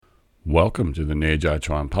Welcome to the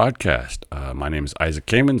Neijiaquan podcast. My name is Isaac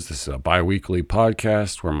Kamens. This is a bi-weekly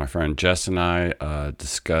podcast where my friend Jess and I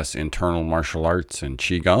discuss internal martial arts and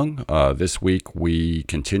Qigong. This week we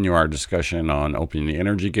continue our discussion on Opening the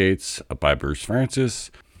Energy Gates by Bruce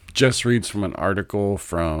Francis. Jess reads from an article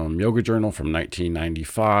from Yoga Journal from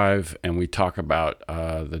 1995, and we talk about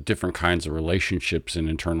the different kinds of relationships in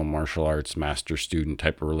internal martial arts, master-student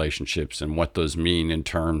type of relationships, and what those mean in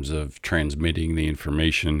terms of transmitting the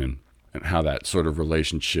information and how that sort of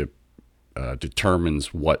relationship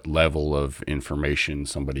determines what level of information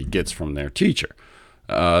somebody gets from their teacher.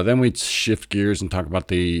 Then we shift gears and talk about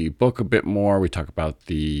the book a bit more. We talk about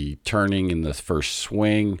the turning in the first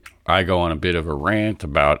swing. I go on a bit of a rant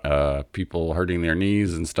about people hurting their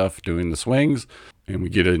knees and stuff doing the swings. And we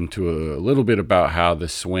get into a little bit about how the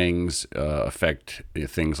swings affect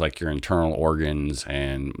things like your internal organs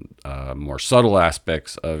and more subtle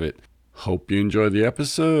aspects of it. Hope you enjoy the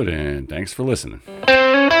episode, and thanks for listening.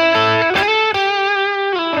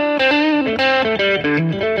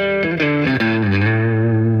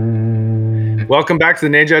 Welcome back to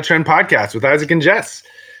the Neijiaquan podcast with Isaac and Jess.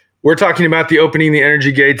 We're talking about the Opening the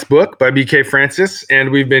Energy Gates book by B.K. Francis,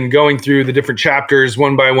 and we've been going through the different chapters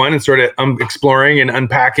one by one and sort of exploring and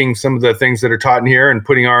unpacking some of the things that are taught in here and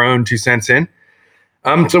putting our own 2 cents in.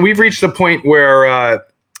 So we've reached the point where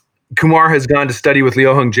Kumar has gone to study with Liu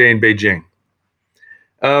Hongzhi in Beijing.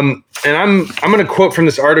 And I'm going to quote from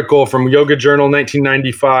this article from Yoga Journal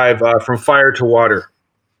 1995, From Fire to Water.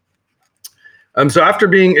 So after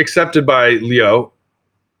being accepted by Liu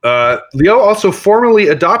also formally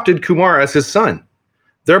adopted Kumar as his son,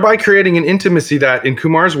 thereby creating an intimacy that, in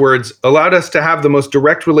Kumar's words, allowed us to have the most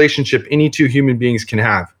direct relationship any two human beings can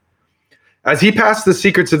have. As he passed the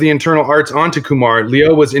secrets of the internal arts on to Kumar,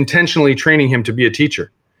 Liu was intentionally training him to be a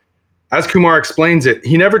teacher. As Kumar explains it,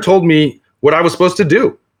 he never told me what I was supposed to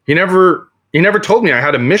do. He never told me I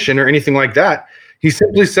had a mission or anything like that. He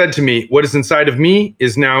simply said to me, what is inside of me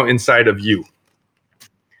is now inside of you.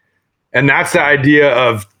 And that's the idea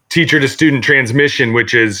of teacher to student transmission,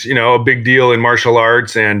 which is, a big deal in martial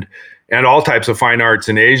arts and all types of fine arts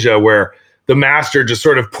in Asia, where the master just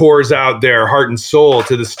sort of pours out their heart and soul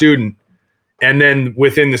to the student. And then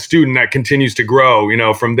within the student, that continues to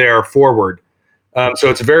grow, from there forward. So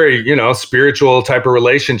it's a very, spiritual type of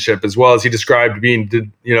relationship, as well as he described being,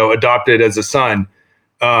 adopted as a son.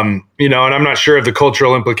 And I'm not sure of the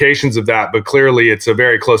cultural implications of that, but clearly it's a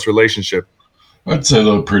very close relationship. I'd say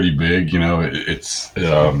they're pretty big. It's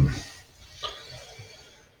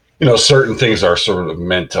certain things are sort of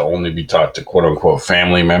meant to only be taught to quote unquote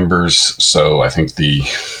family members. So I think the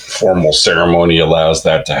formal ceremony allows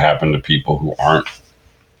that to happen to people who aren't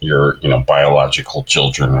your, biological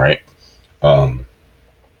children, right?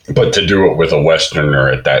 But to do it with a Westerner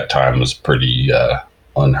at that time was pretty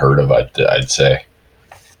unheard of, I'd say.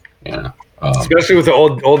 Especially with the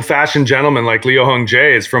old-fashioned gentleman like Liu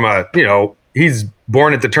Hongzhi is from he's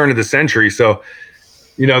born at the turn of the century. So,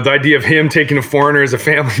 the idea of him taking a foreigner as a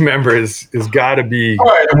family member is got to be.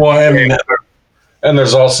 Right. Well, and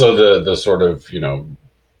there's also the sort of,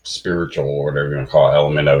 spiritual or whatever you want to call it,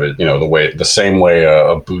 element of it, the same way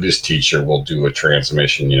a Buddhist teacher will do a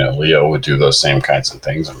transmission, Leo would do those same kinds of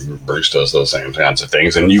things, and Bruce does those same kinds of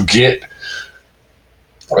things, and you get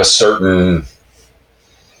a certain,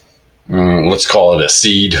 let's call it a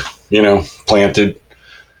seed, planted,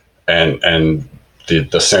 and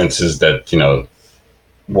the sense is that,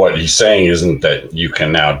 what he's saying isn't that you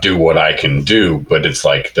can now do what I can do, but it's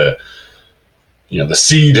like the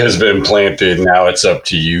seed has been planted. Now it's up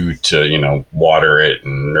to you to, water it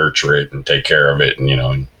and nurture it and take care of it.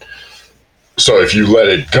 And so if you let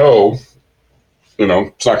it go,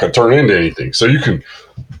 it's not going to turn into anything. So you can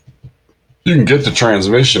get the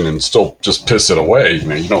transmission and still just piss it away.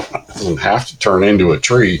 It doesn't have to turn into a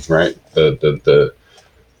tree, right? The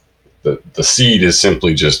seed is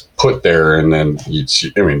simply just put there, and then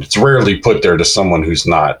it's rarely put there to someone who's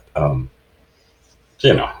not,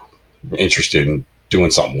 interested in doing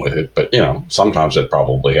something with it, but sometimes it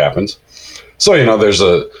probably happens. So there's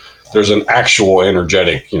an actual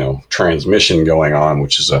energetic transmission going on,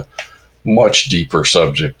 which is a much deeper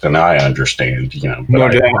subject than I understand. But no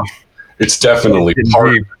doubt. It's definitely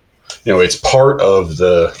part. It's part of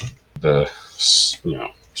the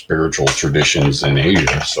spiritual traditions in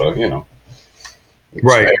Asia. So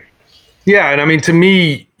right. Yeah, and to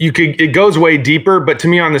me, it goes way deeper, but to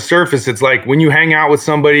me on the surface, it's like when you hang out with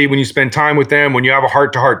somebody, when you spend time with them, when you have a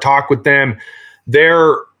heart-to-heart talk with them,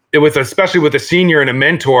 especially with a senior and a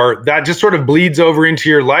mentor, that just sort of bleeds over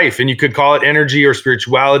into your life. And you could call it energy or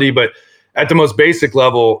spirituality, but at the most basic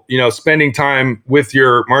level, spending time with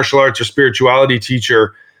your martial arts or spirituality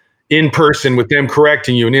teacher in person with them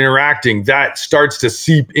correcting you and interacting, that starts to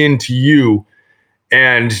seep into you.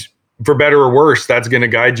 And for better or worse, that's going to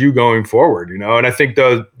guide you going forward, you know? And I think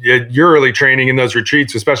your early training in those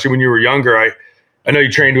retreats, especially when you were younger, I know you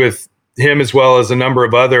trained with him as well as a number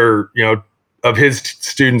of other, you know, of his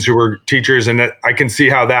students who were teachers. And that I can see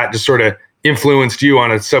how that just sort of influenced you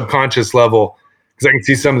on a subconscious level, because I can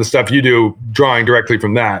see some of the stuff you do drawing directly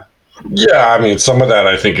from that. Yeah, I mean, some of that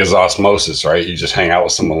I think is osmosis, right? You just hang out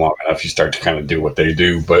with someone long enough, you start to kind of do what they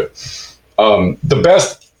do. But the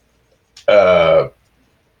best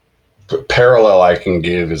parallel I can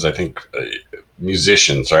give is, I think,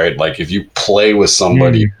 musicians, right? Like if you play with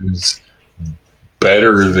somebody who's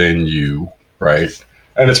better than you, right?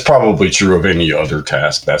 And it's probably true of any other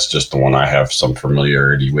task. That's just the one I have some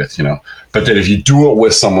familiarity with, you know. But that if you do it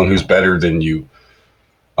with someone who's better than you,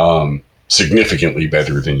 significantly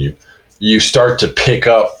better than you, you start to pick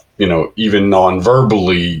up, you know, even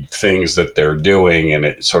non-verbally things that they're doing. And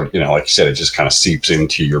it sort of, you know, like you said, it just kind of seeps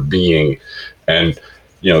into your being. And,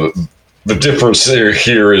 you know, the difference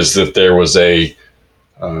here is that there was a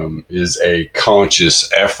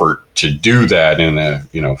conscious effort to do that in a,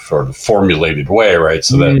 you know, sort of formulated way, right?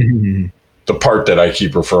 So that the part that I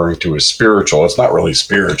keep referring to as spiritual, it's not really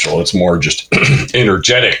spiritual, it's more just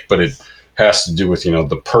energetic, but it has to do with, you know,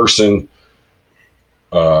 the person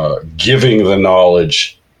giving the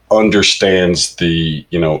knowledge understands the,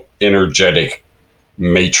 you know, energetic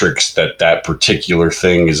matrix that particular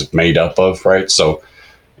thing is made up of, right? So,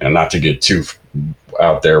 and not to get too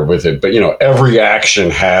out there with it, but, you know, every action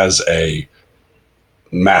has a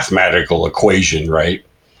mathematical equation, right?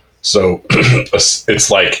 So it's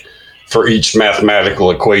like for each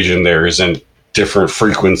mathematical equation, there is a different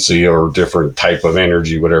frequency or different type of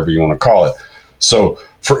energy, whatever you want to call it. So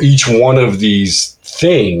for each one of these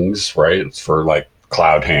things, right, for like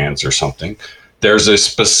cloud hands or something, there's a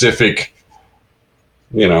specific,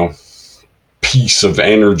 you know, piece of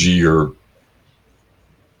energy or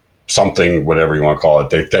something, whatever you want to call it,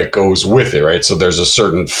 that goes with it, right? So there's a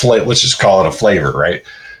certain flavor, let's just call it a flavor, right?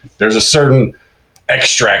 There's a certain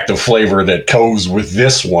extract of flavor that goes with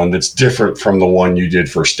this one that's different from the one you did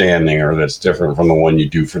for standing, or that's different from the one you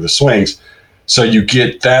do for the swings. So you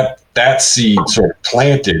get that seed sort of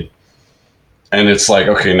planted, and it's like,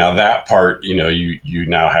 okay, now that part, you know, you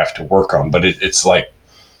now have to work on, but it's like,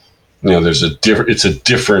 you know, it's a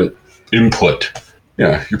different input.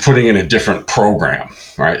 Yeah, you're putting in a different program,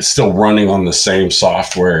 right? It's still running on the same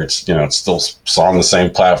software. It's, you know, it's still on the same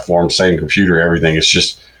platform, same computer, everything. It's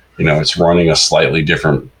just, you know, it's running a slightly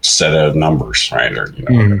different set of numbers, right? Or, you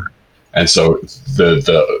know, and so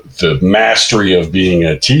the mastery of being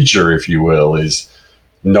a teacher, if you will, is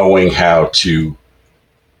knowing how to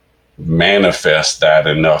manifest that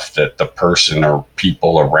enough that the person or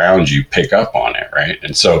people around you pick up on it, right?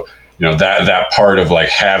 And so, you know, that part of like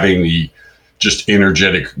having the just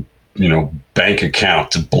energetic, you know, bank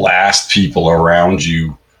account to blast people around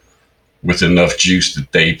you with enough juice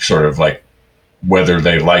that they sort of like, whether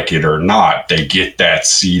they like it or not, they get that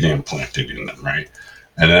seed implanted in them, right?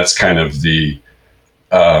 And that's kind of the,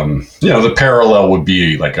 you know, the parallel would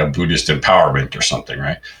be like a Buddhist empowerment or something,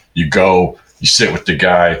 right? You go, you sit with the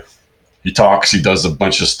guy, he talks, he does a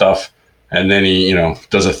bunch of stuff, and then he, you know,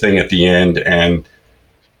 does a thing at the end, and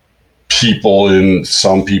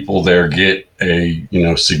some people there get a, you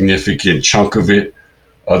know, significant chunk of it.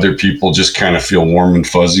 Other people just kind of feel warm and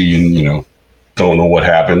fuzzy and, you know, don't know what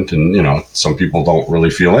happened. And, you know, some people don't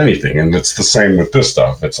really feel anything. And it's the same with this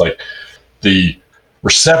stuff. It's like the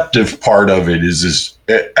receptive part of it is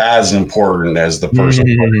as important as the person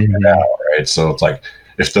putting it out, right? So it's like,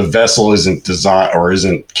 if the vessel isn't designed or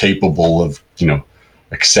isn't capable of, you know,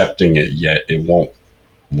 accepting it yet, it won't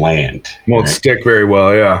land. Won't stick very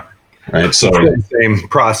well, yeah. Right. So it's the same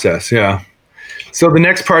process, yeah. So the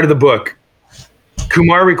next part of the book,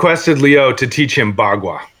 Kumar requested Leo to teach him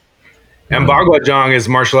Bagua. And Bagua Zhang is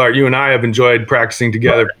martial art you and I have enjoyed practicing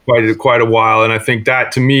together for quite a while. And I think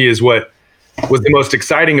that to me is what was the most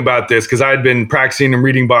exciting about this, because I had been practicing and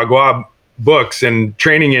reading Bagua books and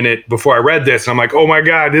training in it before I read this. And I'm like, oh my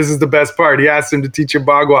God, this is the best part. He asked him to teach him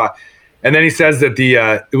Bagua. And then he says that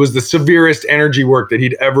it was the severest energy work that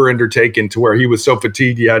he'd ever undertaken, to where he was so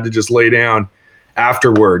fatigued he had to just lay down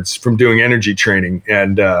afterwards from doing energy training.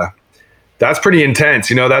 And that's pretty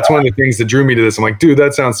intense. You know, that's one of the things that drew me to this. I'm like, dude,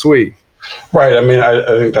 that sounds sweet. Right. I mean, I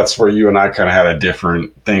think that's where you and I kind of had a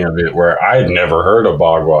different thing of it, where I had never heard of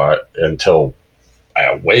Bagua until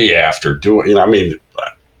way after doing, you know, I mean,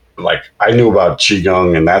 like I knew about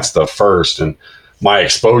Qigong and that's the first, and my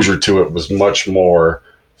exposure to it was much more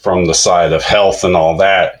from the side of health and all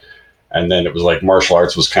that. And then it was like martial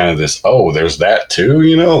arts was kind of this, oh, there's that too,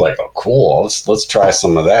 like, oh, cool. Let's try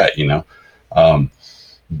some of that,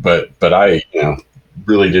 but I,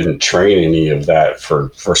 really didn't train any of that for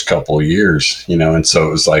first couple of years, and so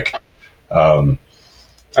it was like, and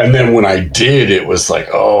then when I did, it was like,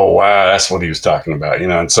 oh wow, that's what he was talking about,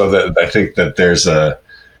 and so that I think that there's a,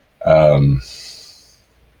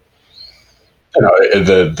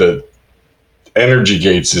 the energy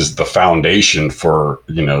gates is the foundation for,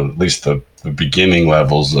 at least the beginning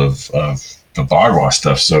levels of the Bagua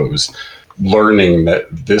stuff. So it was learning that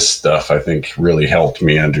this stuff, I think, really helped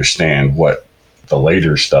me understand what the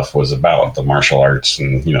later stuff was about, the martial arts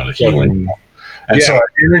and, the healing. And so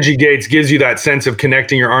energy gates gives you that sense of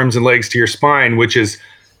connecting your arms and legs to your spine, which is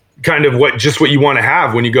kind of what you want to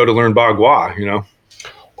have when you go to learn Bagua,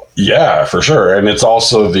 Yeah, for sure. And it's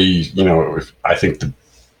also the, I think the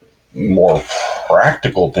more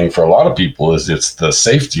practical thing for a lot of people is it's the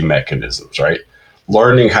safety mechanisms, right?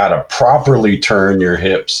 Learning how to properly turn your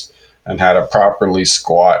hips and how to properly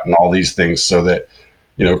squat and all these things so that,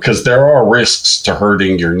 because there are risks to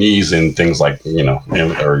hurting your knees and things like,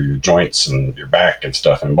 or your joints and your back and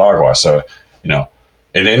stuff in Bagua. So,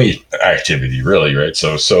 in any activity really, right?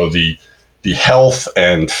 So the health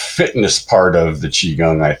and fitness part of the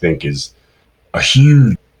Qigong, I think, is a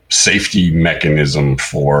huge safety mechanism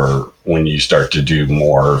for when you start to do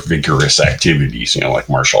more vigorous activities, like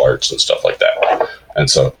martial arts and stuff like that. And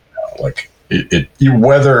so, like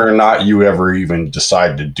whether or not you ever even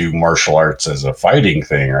decide to do martial arts as a fighting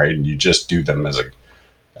thing, right? And you just do them as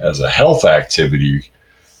a health activity,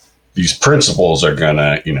 these principles are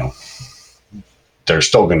gonna, they're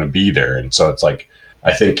still gonna be there. And so it's like,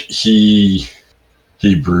 I think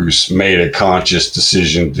Bruce made a conscious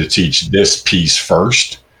decision to teach this piece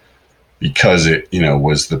first, because it,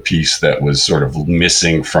 was the piece that was sort of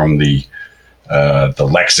missing from the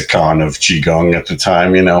lexicon of Qigong at the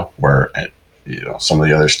time, where, some of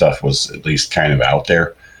the other stuff was at least kind of out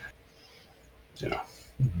there.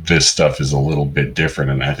 This stuff is a little bit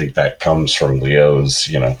different. And I think that comes from Liu's,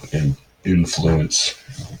 influence.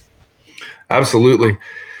 Absolutely.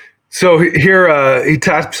 So here he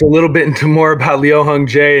taps a little bit into more about Liu Hung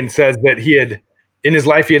Jie and says that in his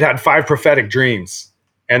life, he had 5 prophetic dreams.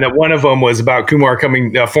 And that one of them was about Kumar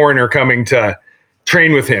a foreigner coming to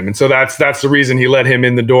train with him. And so that's the reason he let him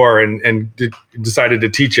in the door and decided to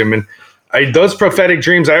teach him. And those prophetic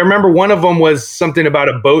dreams, I remember one of them was something about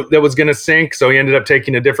a boat that was going to sink. So he ended up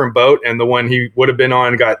taking a different boat. And the one he would have been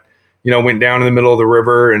on went down in the middle of the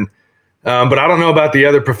river. And but I don't know about the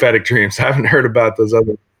other prophetic dreams. I haven't heard about those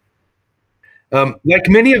other. Like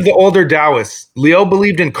many of the older Taoists, Liu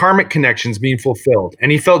believed in karmic connections being fulfilled,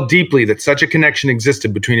 and he felt deeply that such a connection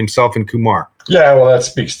existed between himself and Kumar. Yeah, well, that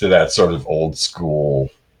speaks to that sort of old school,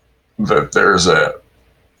 that there's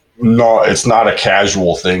it's not a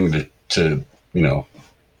casual thing to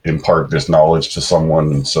impart this knowledge to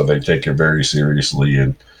someone, and so they take it very seriously.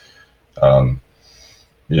 And,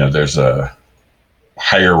 there's a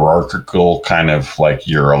hierarchical kind of, like,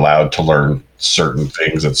 you're allowed to learn certain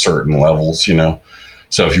things at certain levels,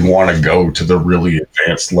 so if you want to go to the really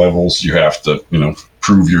advanced levels, you have to,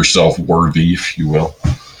 prove yourself worthy, if you will.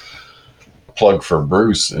 Plug for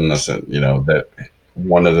Bruce in this, that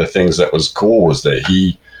one of the things that was cool was that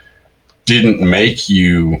he didn't make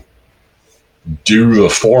you do the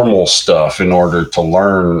formal stuff in order to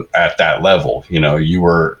learn at that level.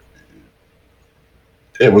 It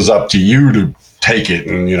was up to you to take it,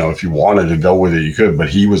 and if you wanted to go with it, you could, but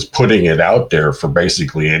he was putting it out there for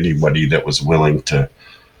basically anybody that was willing to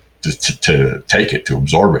take it, to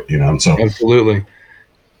absorb it, and so absolutely.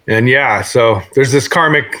 And so there's this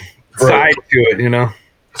karmic side to it,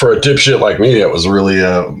 for a dipshit like me, it was really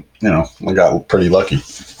I got pretty lucky.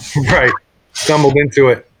 Right, stumbled into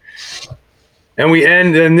it.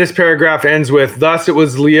 And this paragraph ends with, thus it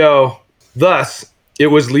was Liu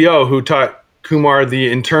who taught Kumar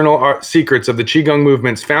the internal secrets of the Qigong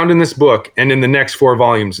movements found in this book and in the next 4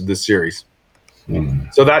 volumes of this series.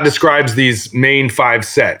 So that describes these main 5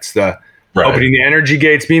 sets, the opening the energy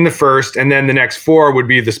gates being the first, and then the next 4 would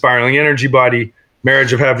be the spiraling energy body,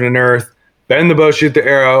 marriage of heaven and earth, bend the bow, shoot the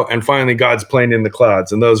arrow, and finally God's plane in the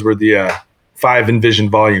clouds. And those were the 5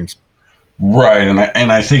 envisioned volumes. Right.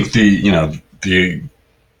 And I think the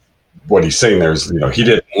what he's saying there is, he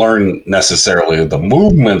didn't learn necessarily the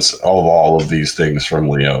movements of all of these things from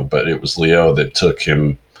Liu, but it was Liu that took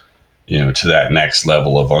him, to that next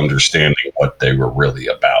level of understanding what they were really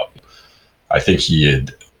about. I think he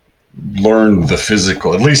had learned the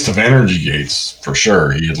physical, at least of energy gates, for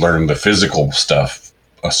sure. He had learned the physical stuff,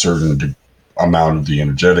 a certain amount of the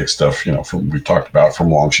energetic stuff, from we talked about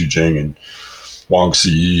from Long Shi Jing and Wang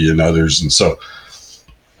Xi and others. And so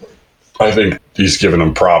I think he's giving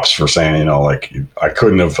them props for saying, like I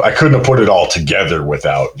couldn't have put it all together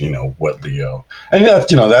without, what Leo, and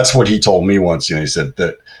that's what he told me once. He said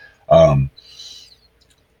that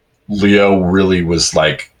Leo really was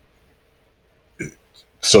like,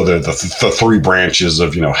 so the three branches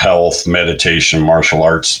of, health, meditation, martial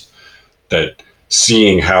arts, that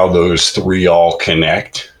seeing how those three all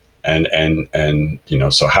connect and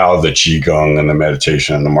so how the Qigong and the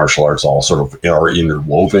meditation and the martial arts all sort of are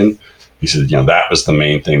interwoven. He said, that was the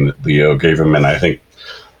main thing that Leo gave him. And I think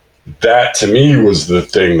that to me was the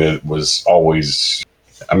thing that was always,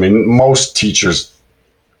 most teachers,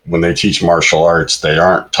 when they teach martial arts, they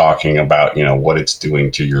aren't talking about, what it's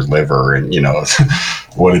doing to your liver and,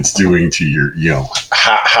 what it's doing to your,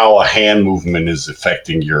 how a hand movement is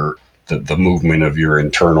affecting the movement of your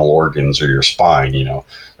internal organs or your spine.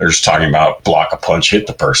 They're just talking about block a punch, hit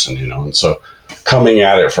the person, and so coming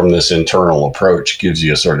at it from this internal approach gives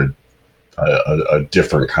you a sort of a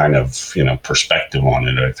different kind of, perspective on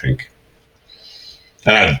it, I think.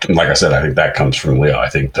 And like I said, I think that comes from Leo. I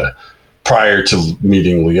think prior to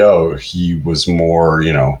meeting Leo, he was more, he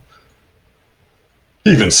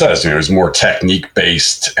even says, it was more technique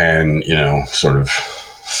based and, sort of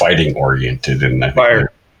fighting oriented. And I think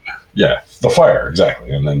Fire. The fire,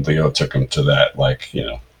 exactly. And then Leo took him to that,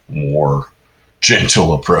 more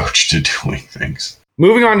gentle approach to doing things.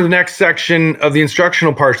 Moving on to the next section of the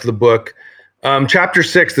instructional parts of the book, chapter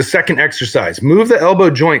 6, the second exercise, move the elbow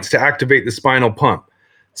joints to activate the spinal pump.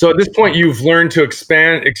 So at this point, you've learned to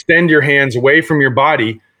extend your hands away from your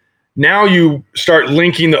body. Now you start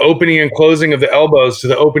linking the opening and closing of the elbows to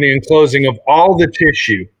the opening and closing of all the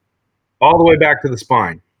tissue, all the way back to the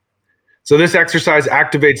spine. So this exercise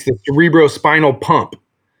activates the cerebrospinal pump.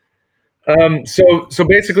 So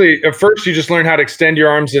basically, at first you just learn how to extend your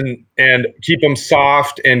arms and keep them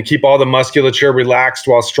soft and keep all the musculature relaxed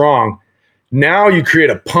while strong. Now you create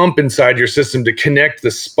a pump inside your system to connect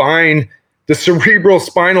the spine, the cerebral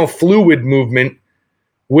spinal fluid movement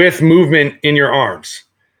with movement in your arms.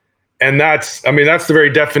 And that's the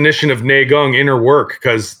very definition of Neijiaquan, inner work,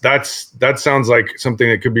 because that sounds like something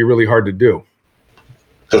that could be really hard to do.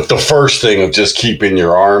 The first thing of just keeping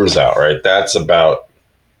your arms out, right? That's about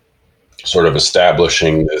sort of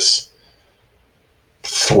establishing this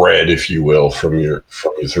thread, if you will, through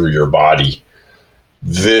your body.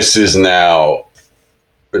 This is now,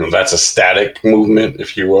 that's a static movement,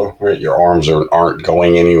 if you will, right? Your arms aren't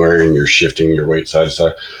going anywhere and you're shifting your weight side to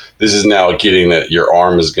side. This is now getting that your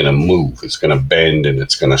arm is going to move. It's going to bend and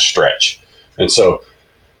it's going to stretch. And so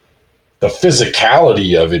the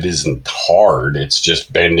physicality of it isn't hard. It's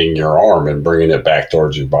just bending your arm and bringing it back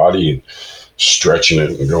towards your body and stretching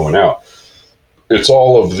it and going out. It's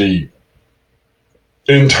all of the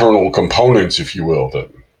internal components, if you will,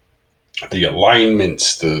 the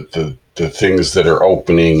alignments, the things that are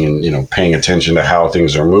opening and, paying attention to how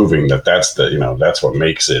things are moving, that's what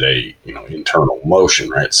makes it a, internal motion,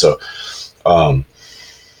 right? So,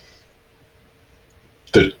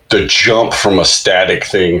 the jump from a static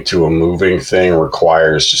thing to a moving thing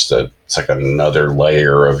requires it's like another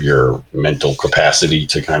layer of your mental capacity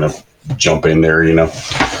to kind of jump in there,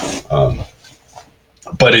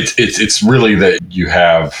 but it's really that you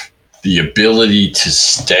have the ability to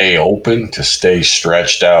stay open, to stay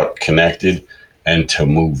stretched out, connected, and to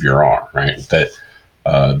move your arm, right? That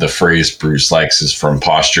the phrase Bruce likes is from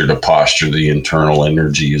posture to posture, the internal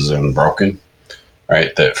energy is unbroken,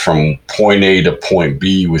 right? That from point A to point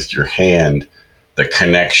B with your hand, the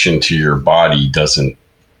connection to your body doesn't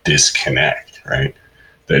disconnect, right?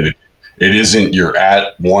 That it isn't you're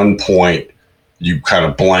at one point, you kind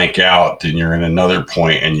of blank out, then you're in another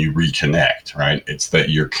point and you reconnect, right? It's that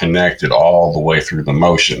you're connected all the way through the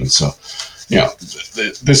motion. So,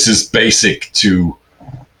 this is basic to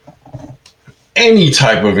any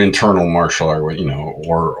type of internal martial art,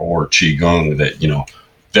 or Qigong, that,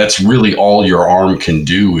 that's really all your arm can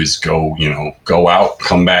do is go out,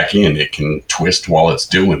 come back in. It can twist while it's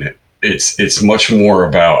doing it. It's much more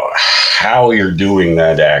about how you're doing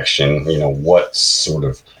that action, what sort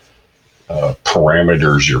of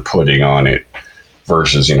parameters you're putting on it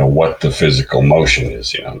versus, what the physical motion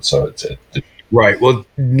is, so it's right. Well,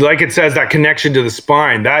 like it says, that connection to the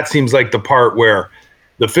spine, that seems like the part where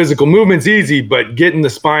the physical movement's easy, but getting the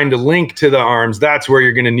spine to link to the arms, that's where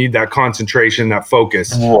you're going to need that concentration, that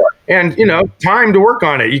focus, right. And, time to work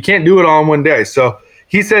on it. You can't do it all in one day. So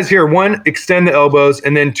he says here, 1, extend the elbows,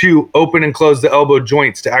 and then 2, open and close the elbow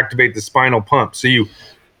joints to activate the spinal pump. So you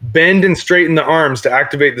bend and straighten the arms to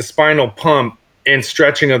activate the spinal pump and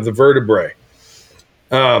stretching of the vertebrae.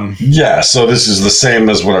 Yeah, so this is the same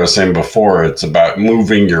as what I was saying before. It's about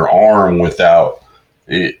moving your arm without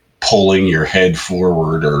it pulling your head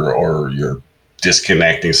forward, or you're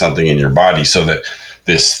disconnecting something in your body, so that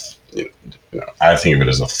this, I think of it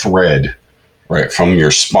as a thread, right, from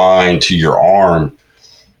your spine to your arm.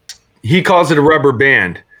 He calls it a rubber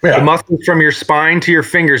band. Yeah. The muscles from your spine to your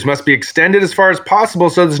fingers must be extended as far as possible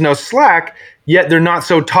so there's no slack, yet they're not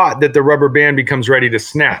so taut that the rubber band becomes ready to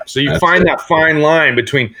snap. So you find that fine line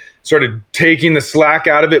between sort of taking the slack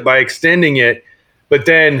out of it by extending it, but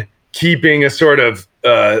then keeping a sort of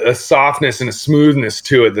a softness and a smoothness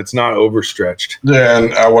to it that's not overstretched. Yeah,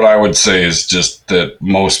 and what I would say is just that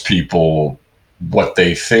most people, what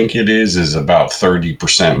they think it is about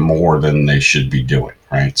 30% more than they should be doing,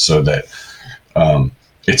 right? So that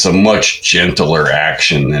it's a much gentler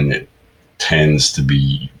action than it tends to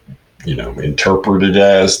be, interpreted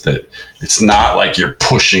as. That it's not like you're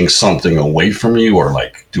pushing something away from you or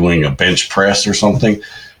like doing a bench press or something.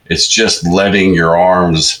 It's just letting your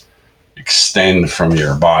arms extend from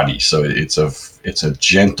your body. So it's a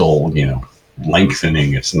gentle,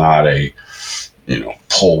 lengthening. It's not a,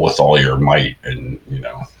 pull with all your might and,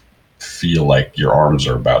 feel like your arms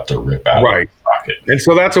are about to rip out. Right. Of the socket. And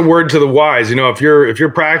so that's a word to the wise. If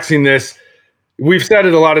you're practicing this, we've said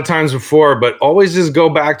it a lot of times before, but always just go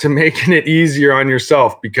back to making it easier on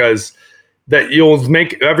yourself, because that you'll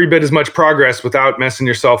make every bit as much progress without messing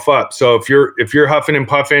yourself up. So if you're huffing and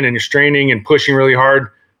puffing and you're straining and pushing really hard,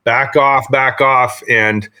 back off.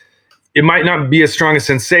 And it might not be as strong a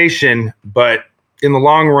sensation, but in the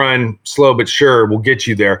long run, slow but sure will get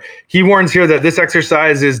you there. He warns here that this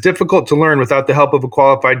exercise is difficult to learn without the help of a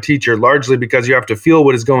qualified teacher, largely because you have to feel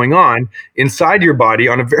what is going on inside your body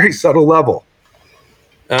on a very subtle level.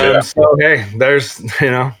 So, hey,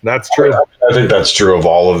 that's true. I think that's true of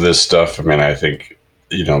all of this stuff. I mean, I think,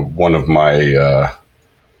 one of my,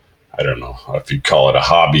 I don't know if you'd call it a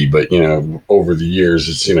hobby, but, over the years,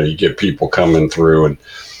 it's, you get people coming through, and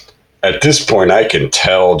at this point, I can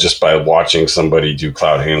tell just by watching somebody do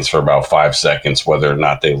cloud hands for about 5 seconds, whether or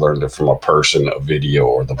not they learned it from a person, a video,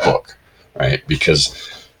 or the book, right?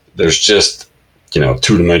 Because there's just, 2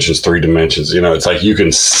 dimensions, 3 dimensions, it's like you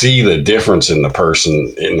can see the difference in the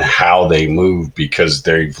person in how they move because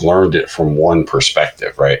they've learned it from one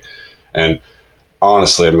perspective, right? And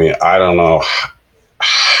honestly, I mean, I don't know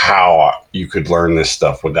how you could learn this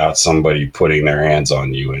stuff without somebody putting their hands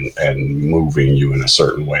on you and moving you in a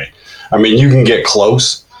certain way. I mean, you can get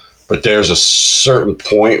close, but there's a certain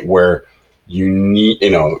point where you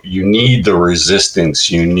need the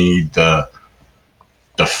resistance, you need the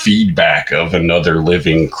feedback of another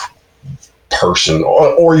living person,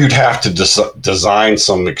 or you'd have to design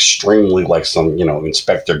some extremely, like some,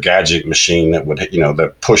 Inspector Gadget machine that would,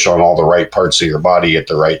 that push on all the right parts of your body at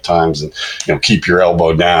the right times, and, keep your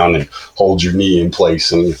elbow down and hold your knee in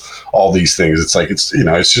place and all these things. It's like, it's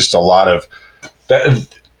just a lot of that.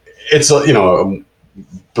 It's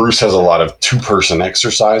Bruce has a lot of 2-person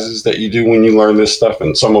exercises that you do when you learn this stuff,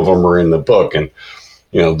 and some of them are in the book. And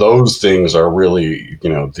those things are really,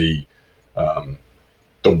 the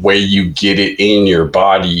way you get it in your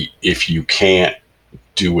body. If you can't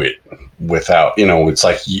do it without, it's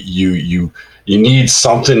like you need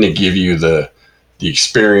something to give you the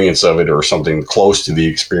experience of it, or something close to the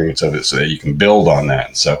experience of it, so that you can build on that.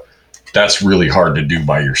 And so that's really hard to do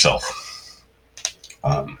by yourself.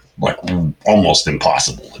 Like almost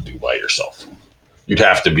impossible to do by yourself. You'd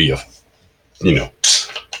have to be a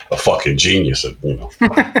fucking genius. So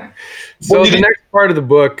the next part of the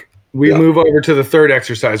book, we move over to the third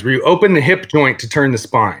exercise where you open the hip joint to turn the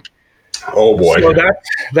spine. Oh boy. So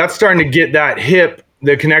that's starting to get that hip,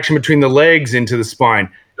 the connection between the legs into the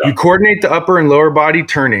spine. Yeah. You coordinate the upper and lower body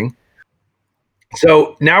turning.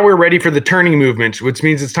 So now we're ready for the turning movement, which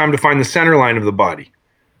means it's time to find the center line of the body.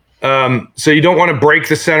 So you don't want to break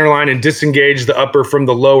the center line and disengage the upper from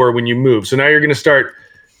the lower when you move. So now you're going to start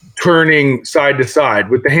turning side to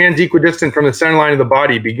side. With the hands equidistant from the center line of the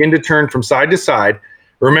body, begin to turn from side to side,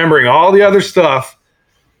 remembering all the other stuff.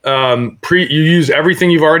 You use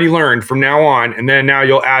everything you've already learned from now on, and then now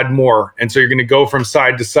you'll add more. And so you're going to go from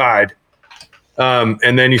side to side,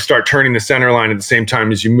 and then you start turning the center line at the same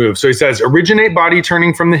time as you move. So he says, originate body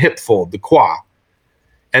turning from the hip fold, the qua.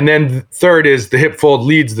 And then third is the hip fold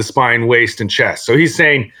leads the spine, waist, and chest. So he's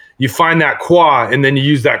saying you find that qua, and then you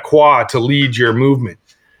use that qua to lead your movement.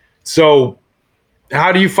 So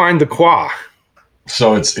how do you find the qua?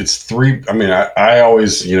 So it's 3. I mean, I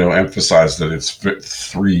always, emphasize that it's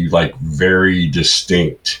 3 like very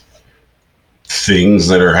distinct things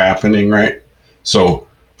that are happening, right? So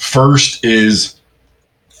first is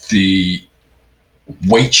the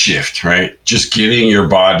weight shift, right? Just getting your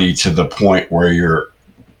body to the point where you're,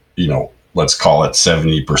 let's call it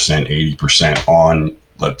 70%, 80% on,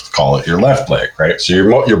 let's call it your left leg, right? So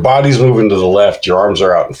your body's moving to the left, your arms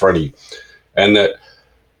are out in front of you. And that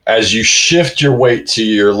as you shift your weight to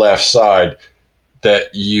your left side,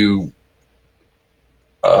 that you,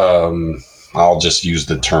 I'll just use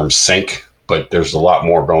the term sink, but there's a lot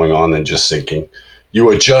more going on than just sinking.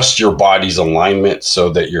 You adjust your body's alignment so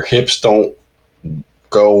that your hips don't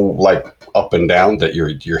go like up and down, that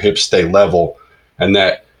your hips stay level, and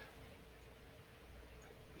that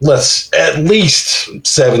at least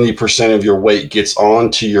 70% of your weight gets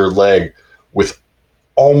onto your leg with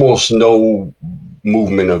almost no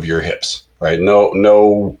movement of your hips, right?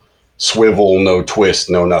 No swivel, no twist,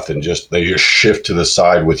 no nothing. They just shift to the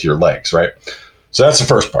side with your legs, right? So that's the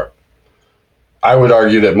first part. I would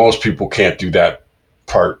argue that most people can't do that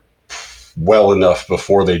part well enough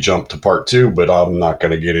before they jump to part two, but I'm not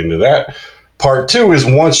going to get into that. Part two is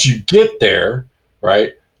once you get there,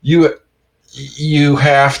 right? You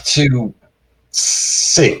have to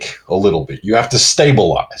sink a little bit. You have to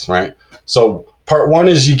stabilize, right? So part one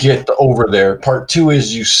is you get over there. Part two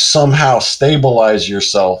is you somehow stabilize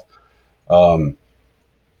yourself. The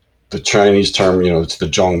Chinese term, it's the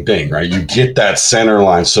zhongding, right? You get that center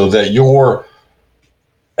line so that your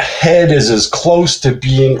head is as close to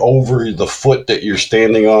being over the foot that you're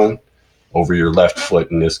standing on, over your left foot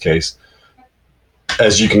in this case,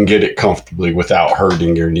 as you can get it comfortably without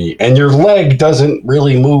hurting your knee. And your leg doesn't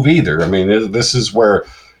really move either. I mean, this is where,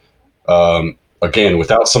 again,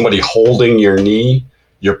 without somebody holding your knee,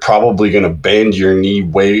 you're probably going to bend your knee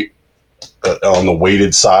weight on the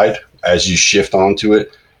weighted side as you shift onto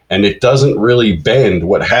it. And it doesn't really bend.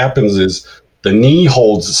 What happens is the knee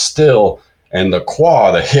holds still, and the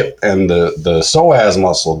quad, the hip, and the psoas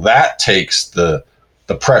muscle, that takes the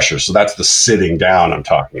pressure. So that's the sitting down I'm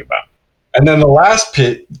talking about. And then the last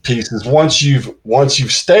piece is once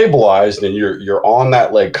you've stabilized and you're on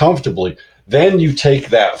that leg comfortably, then you take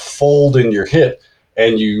that fold in your hip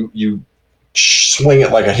and you swing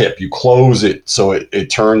it like a hip. You close it so it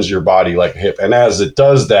turns your body like a hip. And as it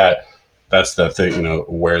does that, that's the thing,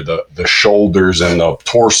 where the shoulders and the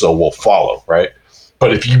torso will follow, right?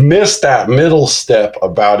 But if you miss that middle step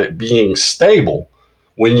about it being stable,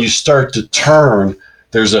 when you start to turn,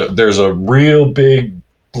 there's a real big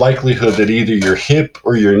likelihood that either your hip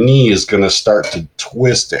or your knee is going to start to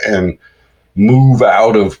twist and move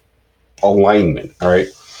out of alignment. All right.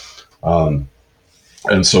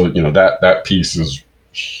 And so, that piece is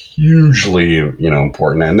hugely,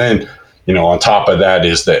 important. And then, on top of that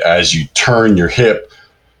is that as you turn your hip,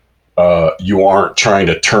 you aren't trying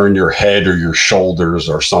to turn your head or your shoulders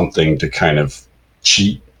or something to kind of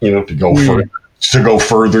cheat, to go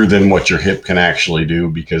further than what your hip can actually do,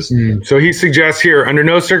 because So he suggests here, under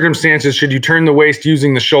no circumstances should you turn the waist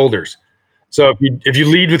using the shoulders. So if you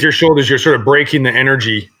lead with your shoulders, you're sort of breaking the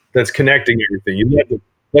energy that's connecting everything. You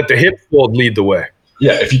let the hip fold lead the way.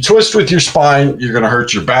 Yeah, if you twist with your spine, you're going to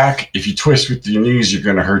hurt your back. If you twist with your knees, you're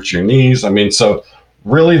going to hurt your knees. I mean, so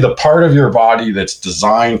really the part of your body that's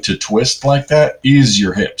designed to twist like that is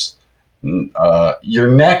your hips. Your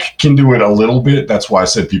neck can do it a little bit. That's why I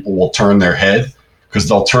said people will turn their head, because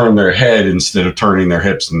they'll turn their head instead of turning their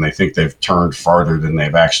hips, and they think they've turned farther than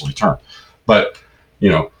they've actually turned. But,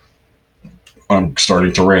 I'm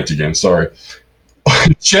starting to rant again. Sorry.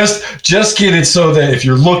 just get it so that if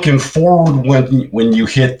you're looking forward when you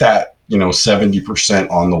hit that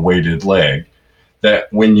 70% on the weighted leg,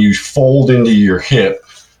 that when you fold into your hip,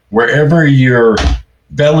 wherever your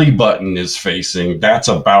belly button is facing, that's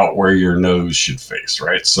about where your nose should face,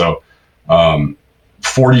 right? So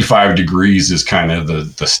 45 degrees is kind of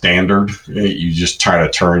the standard. You just try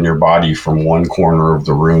to turn your body from one corner of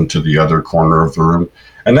the room to the other corner of the room,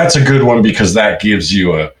 and that's a good one because that gives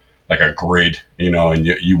you a grid, and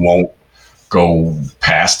you won't go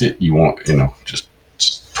past it. You won't, just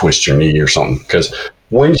twist your knee or something. Because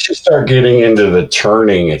once you start getting into the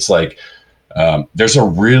turning, it's like there's a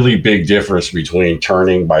really big difference between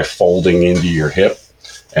turning by folding into your hip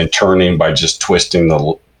and turning by just twisting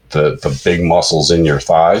the big muscles in your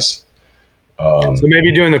thighs. So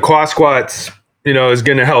maybe doing the quad squats, is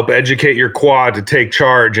going to help educate your quad to take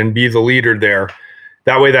charge and be the leader there.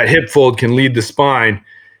 That way that hip fold can lead the spine.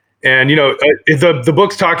 And, the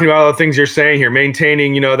book's talking about all the things you're saying here,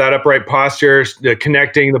 maintaining, that upright posture,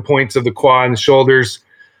 connecting the points of the quad and the shoulders,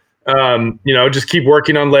 just keep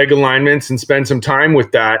working on leg alignments and spend some time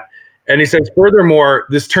with that. And he says, furthermore,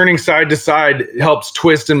 this turning side to side helps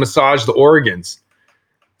twist and massage the organs.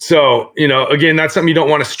 So, again, that's something you don't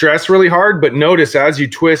want to stress really hard, but notice as you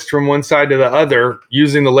twist from one side to the other,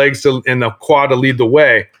 using the legs and the quad to lead the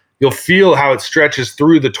way, you'll feel how it stretches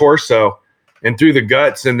through the torso and through the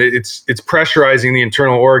guts, and it's pressurizing the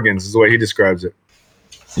internal organs is the way he describes it.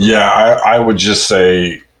 Yeah, I would just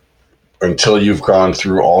say until you've gone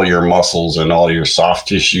through all your muscles and all your soft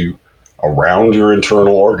tissue around your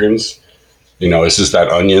internal organs, it's just that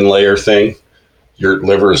onion layer thing. Your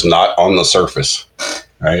liver is not on the surface,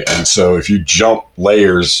 right? And so if you jump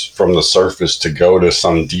layers from the surface to go to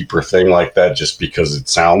some deeper thing like that just because it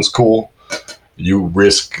sounds cool, you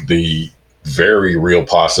risk the very real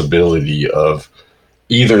possibility of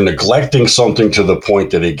either neglecting something to the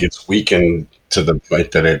point that it gets weakened to the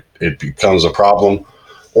point that it becomes a problem,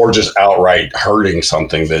 or just outright hurting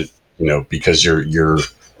something that, because you're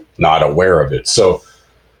not aware of it. So,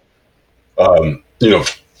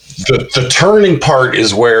 the turning part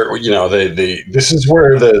is where, this is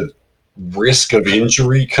where the risk of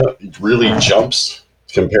injury really jumps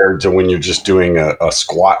compared to when you're just doing a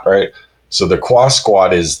squat, right? So the quad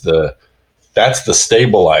squat that's the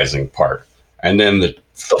stabilizing part. And then the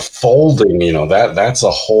folding, that's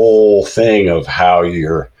a whole thing of how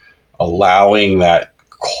you're allowing that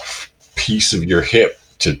piece of your hip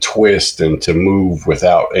to twist and to move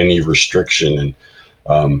without any restriction.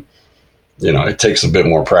 And, it takes a bit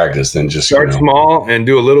more practice than just start small and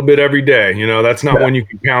do a little bit every day. That's not one you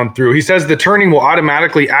can pound through. He says the turning will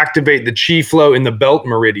automatically activate the chi flow in the belt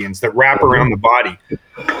meridians that wrap around the body.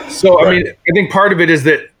 So, Right. I think part of it is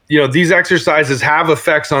that, these exercises have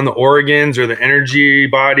effects on the organs or the energy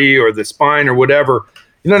body or the spine or whatever.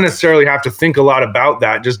 You don't necessarily have to think a lot about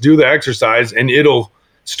that. Just do the exercise and it'll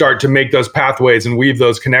start to make those pathways and weave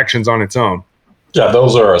those connections on its own. Yeah,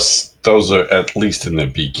 those are at least in the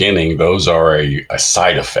beginning, those are a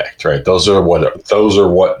side effect, right? Those are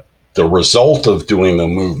what the result of doing the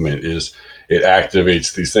movement is. It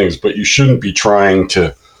activates these things, but you shouldn't be trying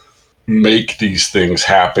to make these things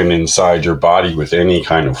happen inside your body with any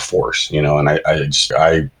kind of force, and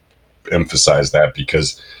I emphasize that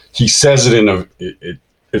because he says it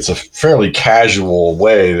it's a fairly casual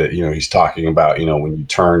way that, he's talking about, when you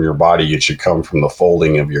turn your body, it should come from the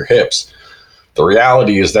folding of your hips. The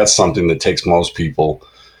reality is that's something that takes most people,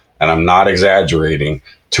 and I'm not exaggerating,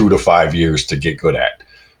 2 to 5 years to get good at,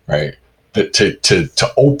 right? But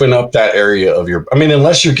to open up that area of your,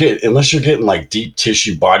 unless you're getting like deep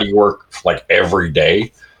tissue body work like every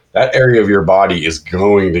day, that area of your body is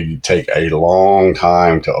going to take a long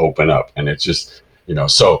time to open up. And it's just,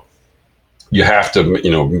 so you have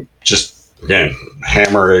to, just again,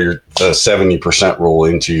 hammer the 70% rule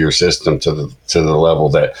into your system to the level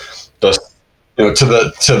that to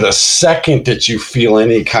the second that you feel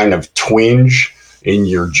any kind of twinge in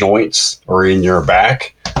your joints or in your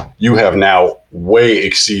back, you have now way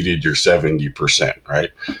exceeded your 70%,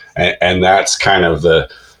 right? And that's kind of the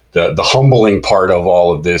humbling part of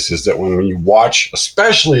all of this, is that when you watch,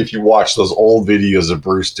 especially if you watch those old videos of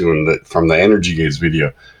Bruce doing from the Energy Gates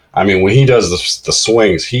video, when he does the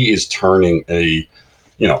swings, he is turning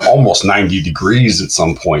almost 90 degrees at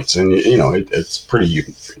some points. And, it's pretty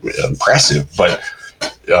impressive. But,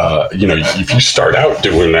 if you start out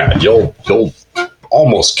doing that, you'll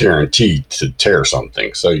almost guaranteed to tear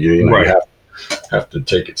something. So, Right. you have to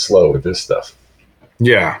take it slow with this stuff.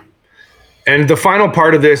 Yeah. And the final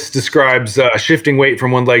part of this describes shifting weight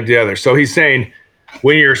from one leg to the other. So he's saying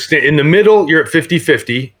when you're in the middle, you're at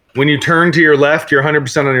 50-50. When you turn to your left, you're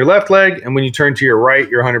 100% on your left leg. And when you turn to your right,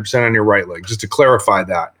 you're 100% on your right leg, just to clarify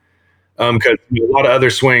that. Because a lot of other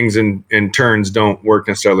swings and turns don't work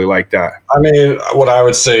necessarily like that. What I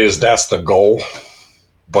would say is that's the goal.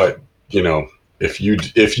 But, if you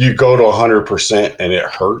go to 100% and it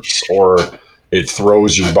hurts or it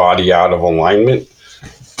throws your body out of alignment,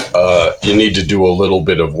 you need to do a little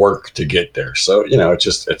bit of work to get there. So,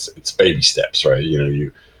 it's baby steps, right?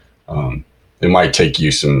 It might take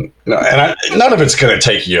you some, and none of it's going to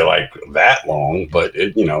take you like that long, but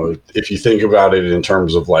if you think about it in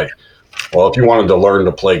terms of like, well, if you wanted to learn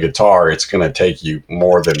to play guitar, it's going to take you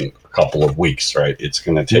more than a couple of weeks, right? It's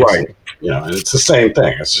going to take, right. And it's the same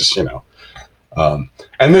thing. It's just, and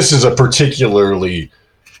this is a particularly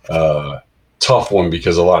tough one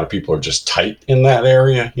because a lot of people are just tight in that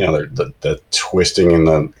area. The twisting in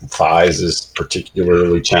the thighs is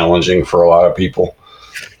particularly challenging for a lot of people.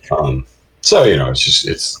 So,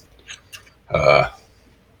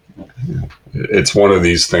 it's one of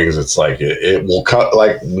these things. It's like, it will cut,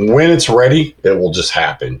 like when it's ready, it will just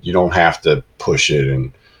happen. You don't have to push it.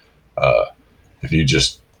 And, if you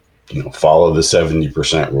just, follow the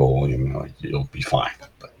 70% rule, you'll be fine.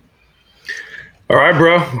 But. All right,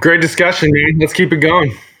 bro. Great discussion, man. Let's keep it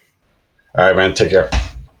going. All right, man. Take care.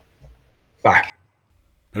 Bye.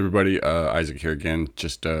 Everybody, Isaac here again.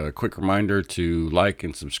 Just a quick reminder to like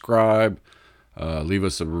and subscribe. Leave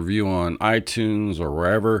us a review on iTunes or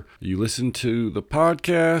wherever you listen to the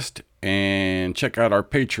podcast, and check out our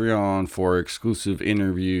Patreon for exclusive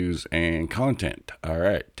interviews and content. All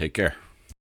right, take care.